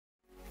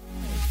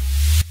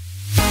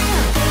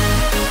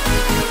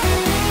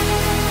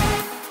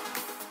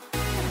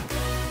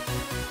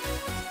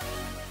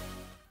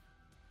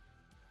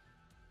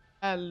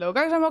Hello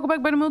guys and welcome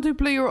back by the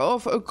multiplayer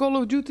of Call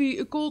of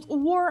Duty Cold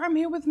War. I'm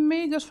here with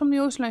Megas from the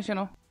Oostline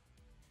channel.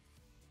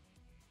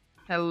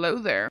 Hello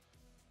there.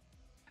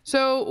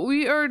 So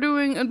we are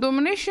doing a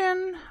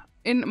domination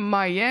in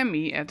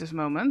Miami at this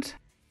moment.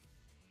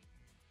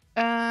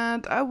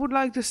 And I would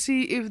like to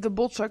see if the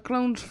bots are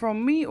clones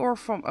from me or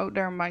from... Oh,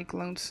 they're my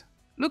clones.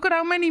 Look at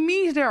how many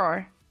me's there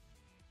are.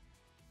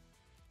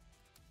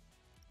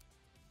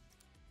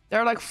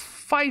 There are like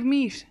 5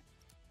 me's.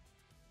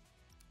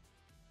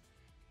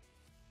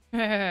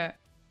 Hehehe.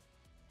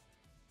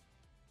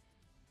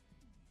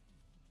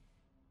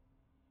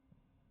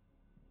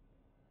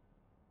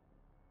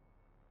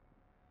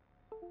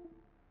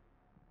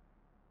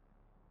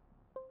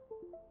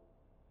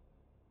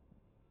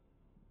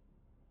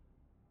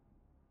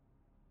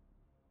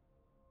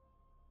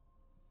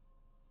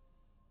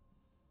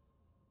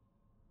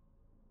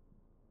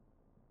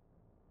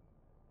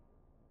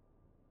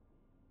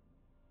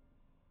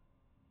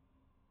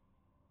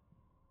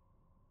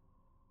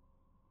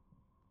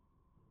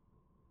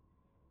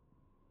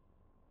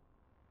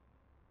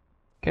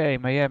 Okay,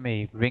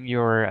 Miami, bring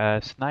your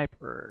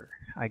sniper,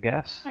 I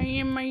guess. I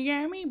am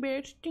Miami,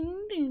 bitch. Ding,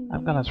 ding,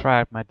 I'm gonna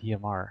try out my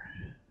DMR.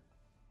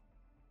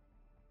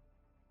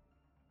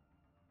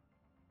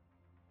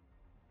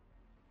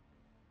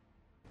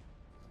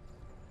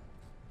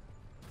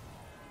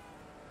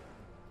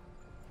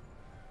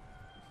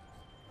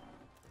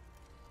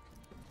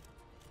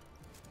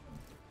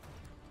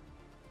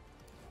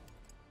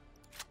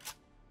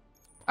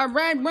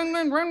 Alright,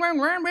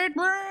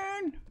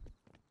 run.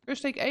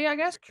 First take A, I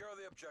guess.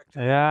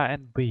 Yeah,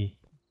 and B.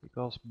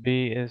 Because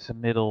B is a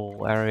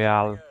middle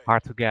area,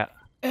 hard to get.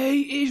 A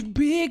is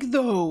big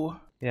though.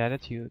 Yeah,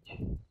 that's huge.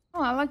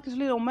 Oh, I like this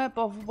little map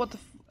of what the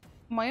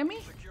Miami?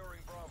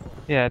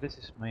 Yeah, this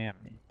is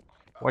Miami.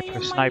 Watch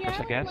for snipers,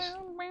 I guess.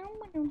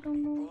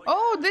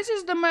 Oh, this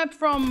is the map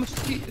from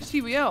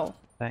CWL.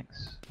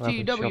 Thanks. Whoever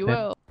shot him.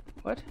 GWL.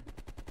 What?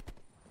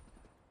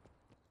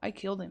 I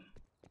killed him.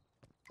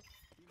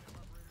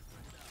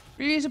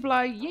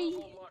 Resupply,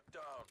 yay!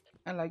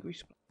 I like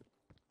resupply.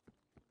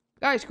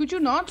 Guys, could you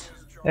not?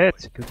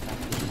 It's good.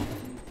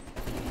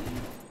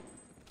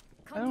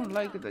 I don't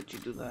like it that you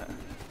do that.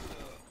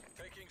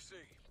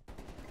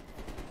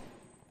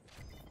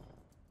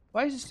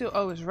 Why is it still?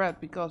 Oh, it's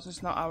red because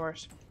it's not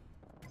ours.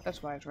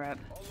 That's why it's red.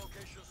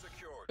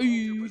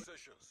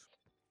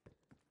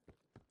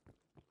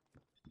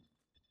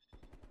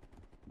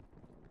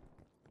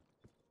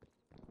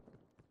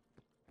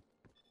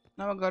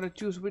 Now I gotta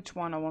choose which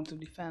one I want to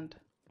defend.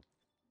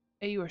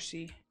 A or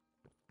C.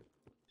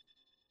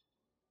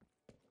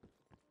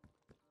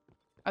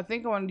 I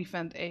think I want to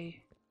defend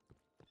A.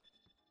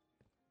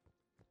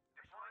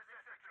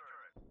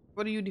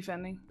 What are you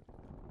defending?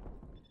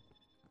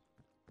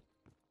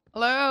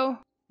 Hello?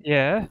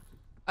 Yeah?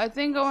 I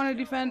think I want to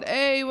defend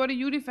A. What are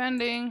you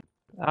defending?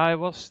 I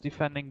was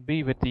defending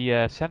B with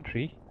the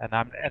sentry, and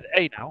I'm at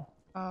A now.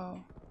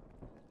 Oh.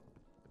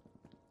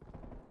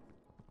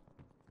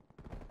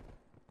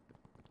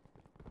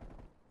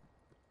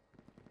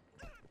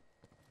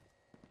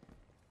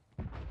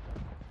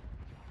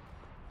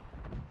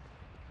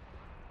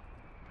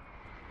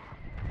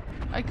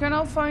 I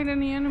cannot find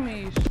any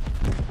enemies.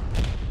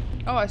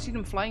 Oh, I see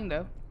them flying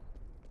though.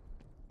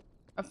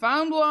 I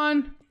found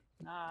one!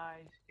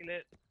 Nice, kill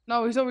it.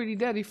 No, he's already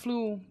dead. He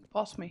flew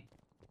past me.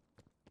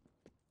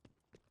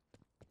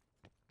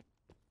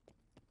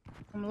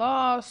 I'm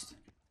lost.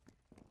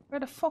 Where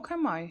the fuck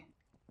am I?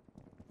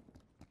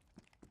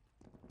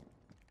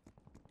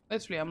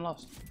 Literally, I'm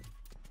lost.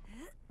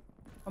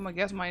 Oh, my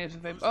gas mine is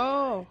available.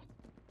 Oh!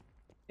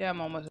 Yeah,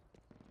 I'm almost.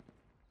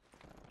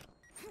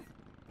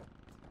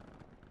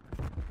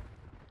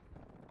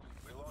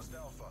 We lost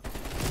Alpha.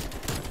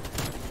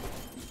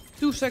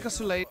 2 seconds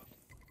too late.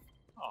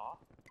 Aww.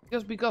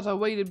 Just because I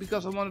waited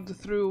because I wanted to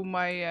throw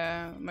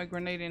my my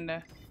grenade in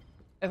there.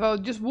 If I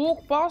would just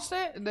walk past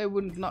it, they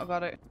wouldn't not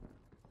got it.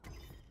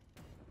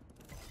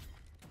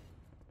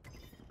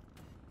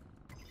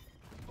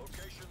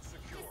 Location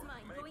secure.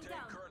 Maintain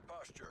current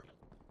posture.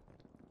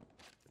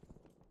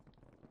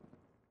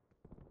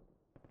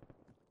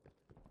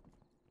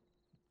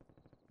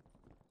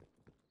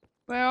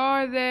 Where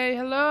are they?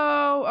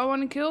 Hello? I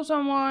want to kill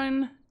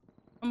someone.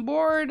 I'm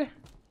bored.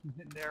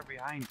 They're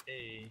behind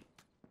A.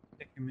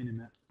 Check your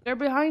minimap. They're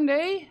behind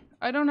A?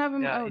 I don't have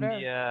them. Yeah, Oh, in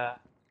there.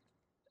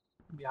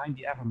 the, behind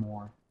the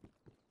Evermore.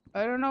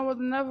 I don't know what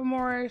the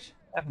Nevermore is.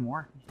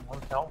 Evermore,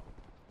 hotel.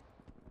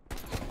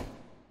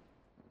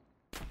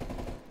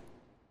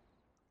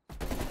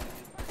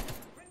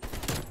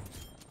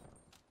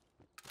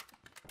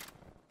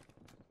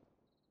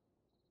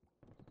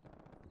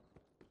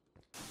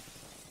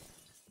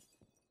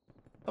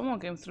 Someone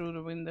came through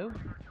the window.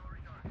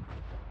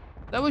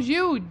 That was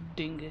you,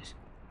 dingus.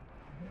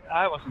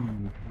 I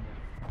wasn't.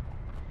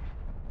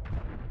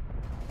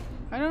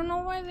 I don't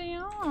know where they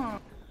are.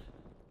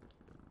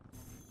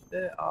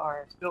 They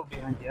are still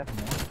behind the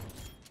Evermore.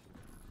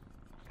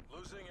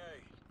 Losing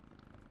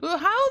A. Well,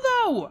 how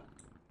though?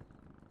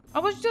 I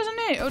was just an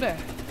A. Oh, there.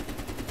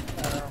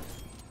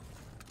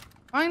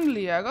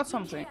 Finally, I got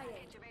something.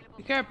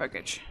 The care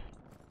package.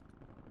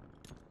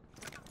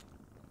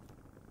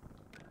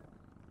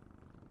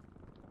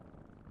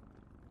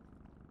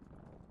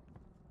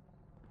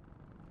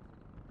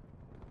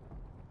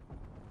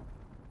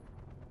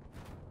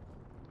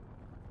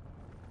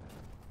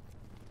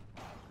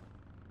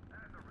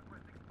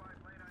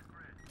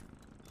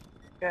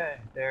 Okay,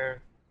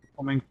 they're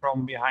coming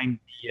from behind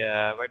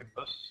the where the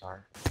buses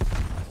are.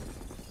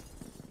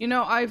 You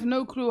know, I have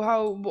no clue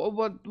how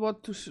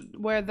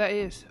where that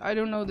is. I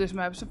don't know this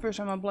map. It's the first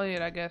time I play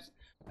it, I guess.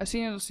 I've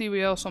seen it on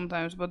CBL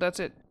sometimes, but that's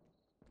it.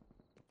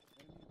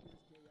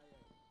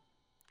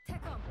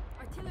 TACOM,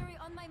 artillery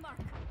on my mark.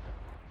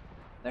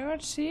 There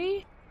at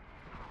sea?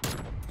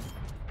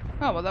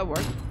 Oh, well, that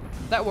worked.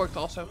 That worked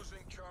also. Losing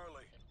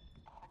Charlie.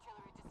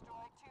 Artillery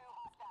destroyed 2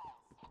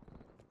 hostiles.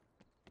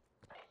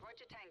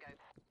 Roger Tango.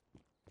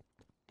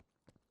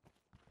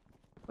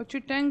 What's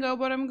your tango?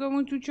 But I'm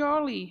going to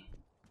Charlie.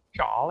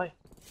 Charlie.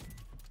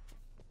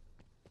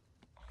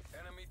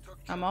 Enemy took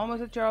I'm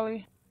almost at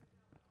Charlie.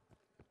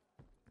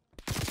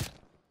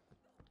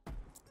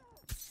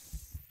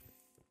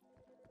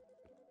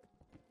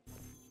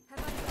 Have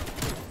I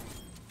got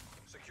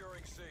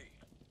securing C.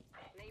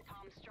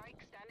 Napalm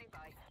strike standing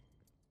by.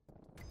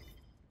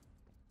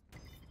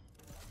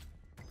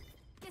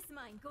 Kiss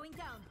mine, going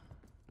down.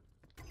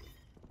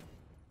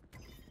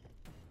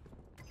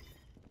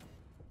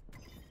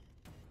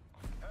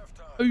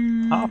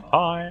 Halftime. Half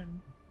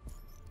time.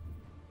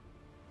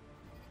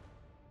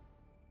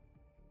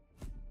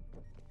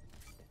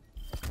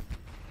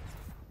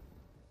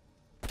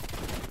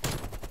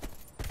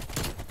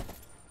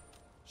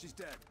 She's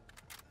dead.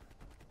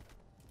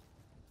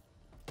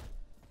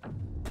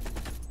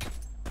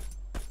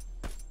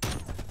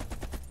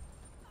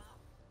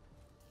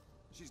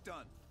 She's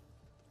done.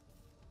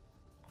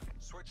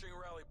 Switching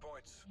rally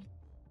points.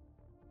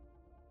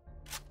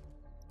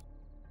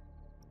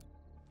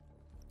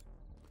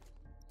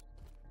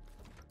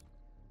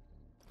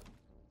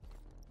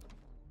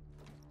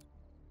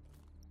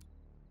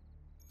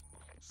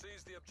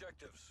 Seize the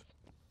objectives.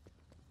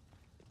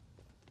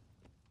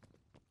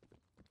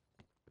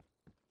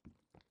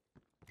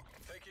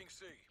 Taking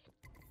C.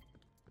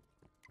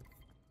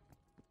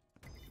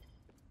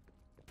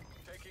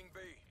 Taking B.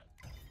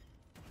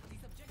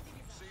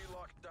 C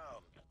locked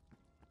down.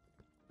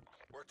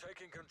 We're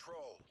taking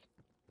control.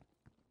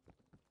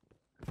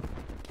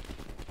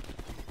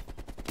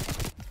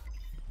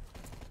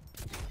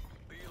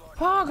 B locked.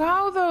 Fuck,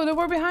 how though? They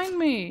were behind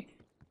me.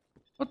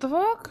 What the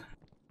fuck?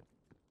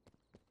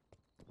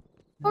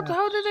 What? Yeah,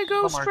 How did they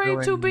go some are straight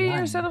to going B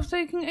behind. instead of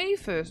taking A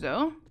first,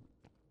 though?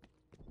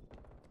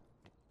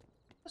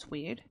 That's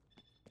weird.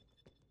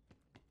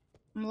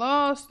 I'm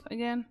lost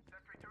again.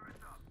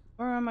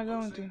 Where am I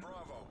going to? Losing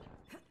Bravo.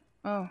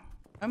 Oh,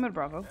 I'm at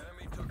Bravo.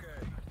 Enemy took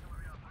A.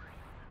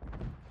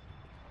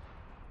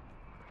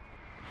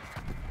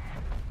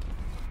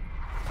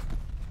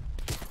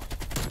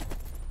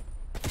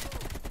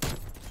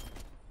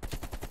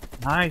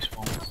 Nice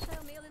one.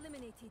 Hostile male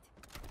eliminated.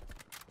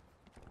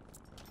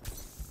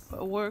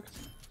 It worked.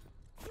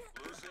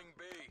 Losing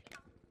B.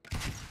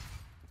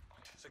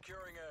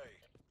 Securing A.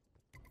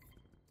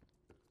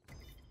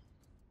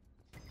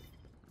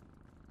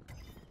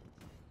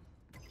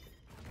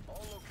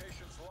 All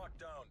locations locked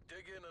down.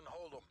 Dig in and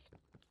hold them.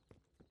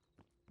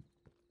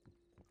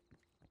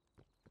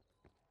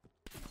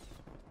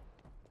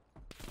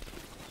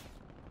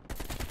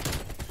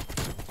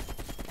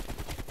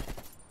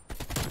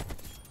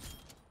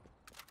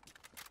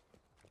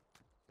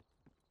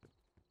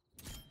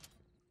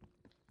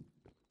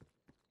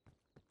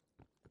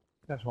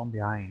 There's one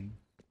behind.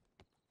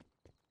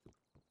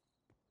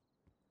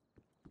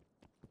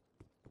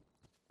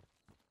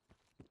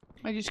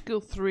 I just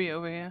killed 3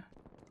 over here.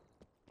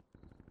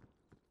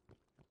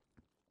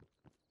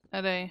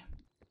 At A.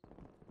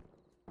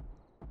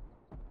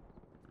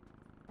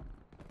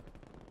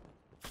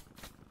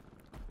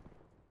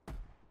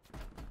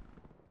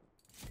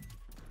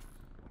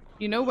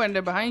 You know when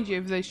they're behind you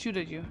if they shoot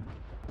at you.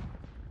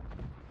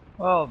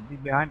 Well, the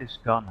behind is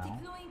gone now.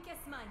 Deploying kiss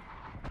mine.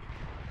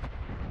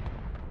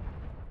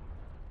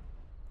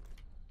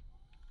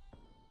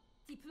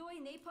 Deploy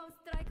napalm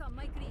strike on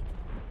my grid.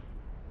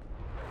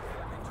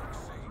 Enemy took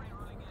C.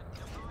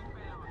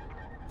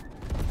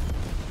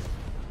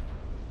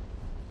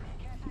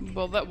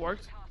 Well, that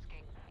worked.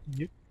 Tasking.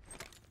 Yep.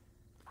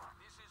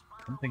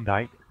 Something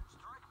died.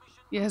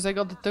 Yes, I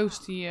got the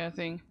toasty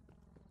thing.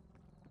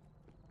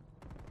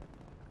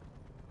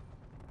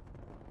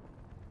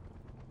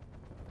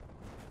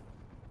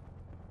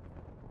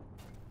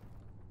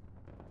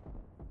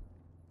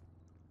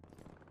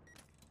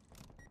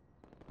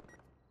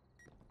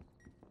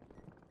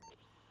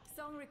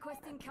 Song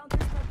requesting counter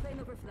spy plane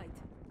overflight.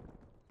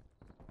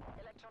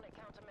 Electronic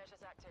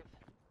countermeasures active.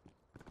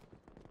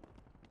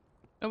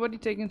 Nobody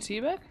taking C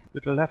back? To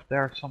the left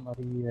there's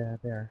somebody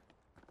there.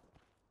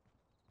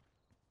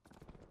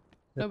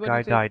 That Nobody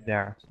guy take- died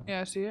there. So.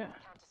 Yeah, I see it.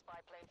 Counter spy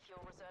plane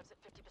fuel reserves at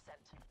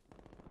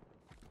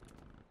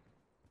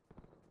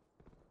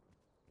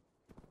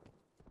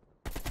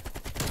 50%.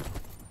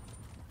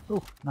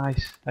 Oh,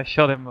 nice. I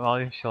shot him while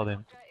you shot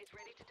him. Raptor is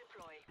ready to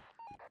deploy.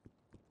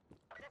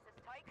 This is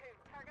Tycoon.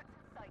 Targets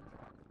in sight.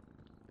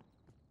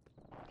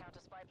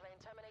 Counter spy plane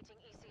terminating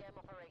ECM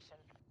operation.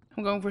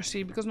 I'm going for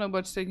C because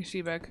nobody's taking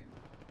C back.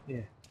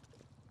 Yeah.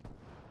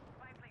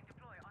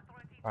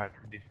 Right,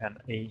 we defend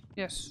A.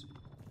 Yes.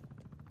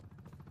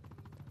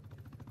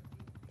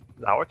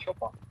 Is our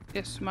chopper?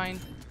 Yes, mine.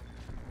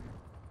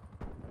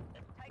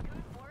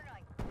 Tycoon 4-9.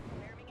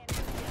 Confirming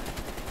entry.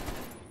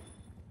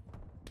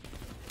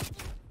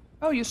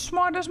 Oh, you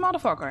smart ass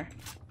motherfucker.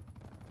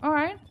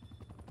 Alright.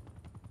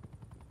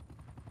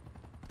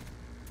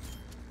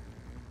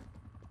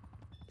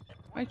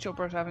 My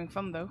chopper's having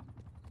fun though.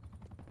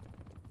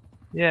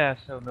 Yeah,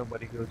 so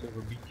nobody goes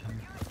over beach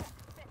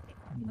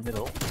in the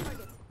middle.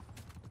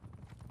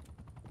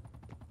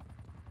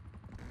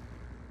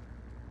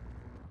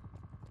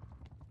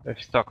 They're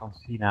stuck on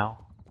C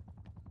now.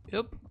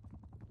 Yep.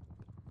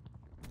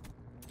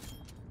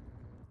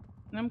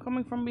 And I'm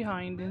coming from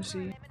behind in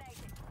C.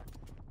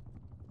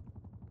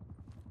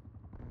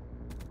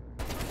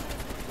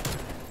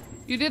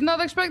 You did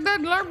not expect that,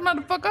 LARP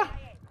motherfucker?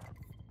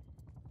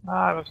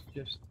 I was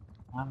just...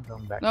 I'm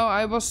going back. No,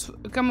 I was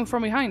coming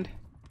from behind.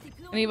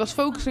 And he was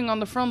focusing on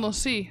the front on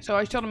C, so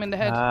I shot him in the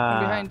head from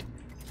behind.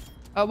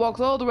 I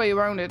walked all the way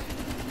around it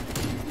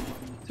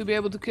to be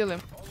able to kill him.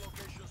 All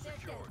locations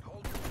secured.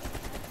 Hold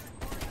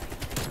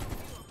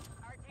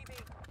RTB.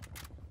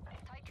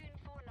 Tycoon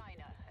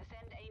 4-9er.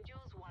 Ascend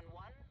Angels 1-1.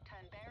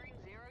 Turn bearing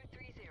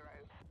 030.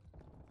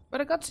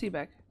 But I got C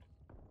back.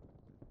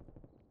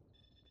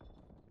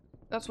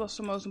 That was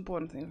the most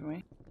important thing for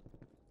me.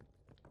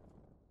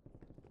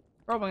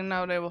 Probably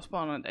now they will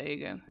spawn at A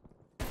again.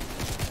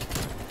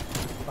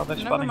 Oh, they're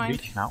Never spawning mind.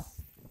 beach now.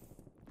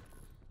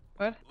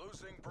 What?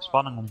 losing They're Bravo.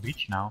 spawning on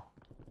beach now.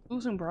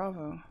 Losing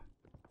Bravo.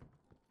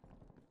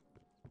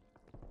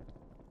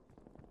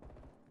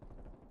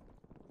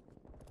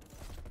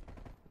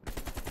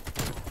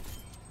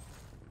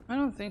 I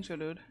don't think so,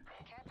 dude.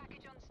 Care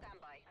package on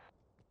standby.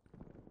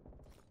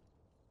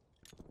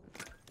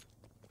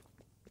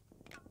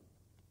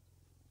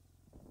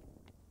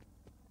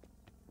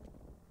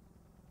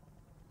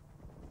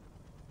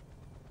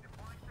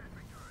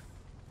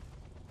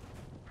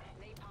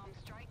 Napalm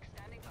strike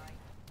standing by.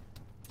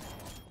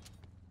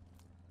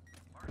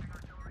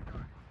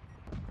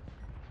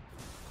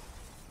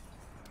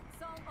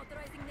 Song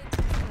authorizing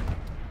napalm.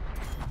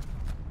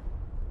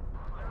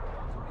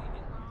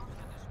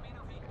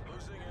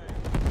 Losing A.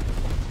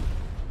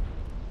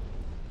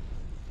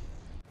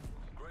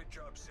 Great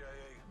job, CIA.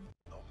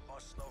 No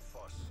muss, no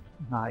fuss.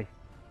 Nice.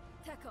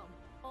 TACOM.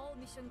 All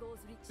mission goals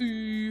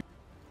reached.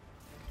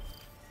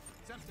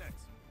 Semtex.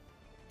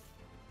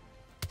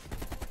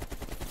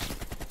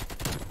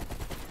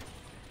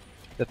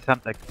 That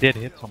Semtex did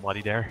hit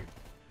somebody there.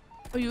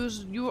 Are you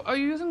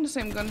using the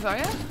same guns I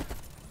am?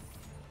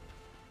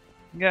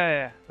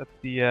 Yeah, that's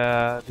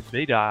the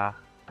beta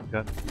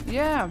gun.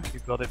 Yeah. You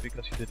got it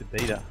because you did the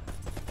beta.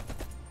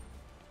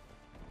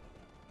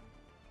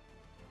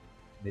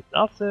 It's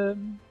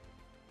awesome.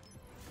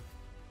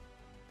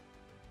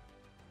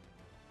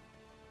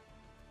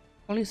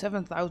 Only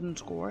 7,000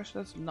 scores.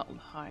 That's not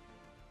high.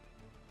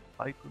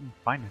 I couldn't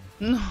find it.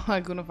 No,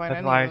 I couldn't find That's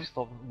any why of I them.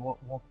 stopped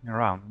walking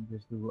around and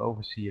just do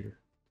overseer.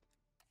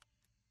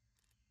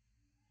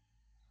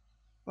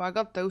 Well, I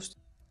got toasted.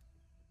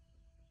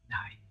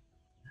 Nice.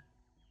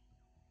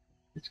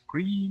 The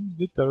screams,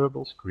 the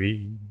terrible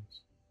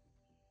screams.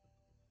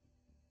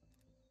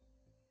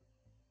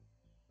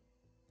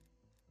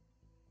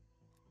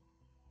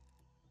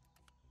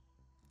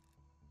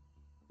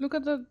 Look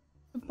at the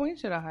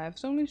points that I have.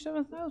 It's only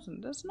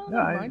 7,000. That's not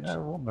Yeah, that much. I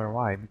wonder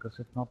why, because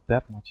it's not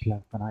that much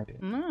left than I did.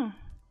 No.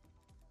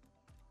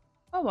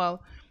 Oh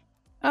well.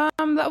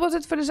 That was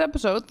it for this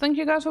episode. Thank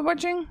you guys for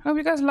watching. Hope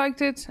you guys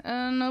liked it.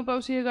 And hope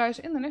I'll see you guys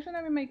in the next one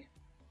that we make.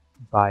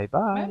 Bye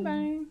bye. Bye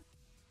bye.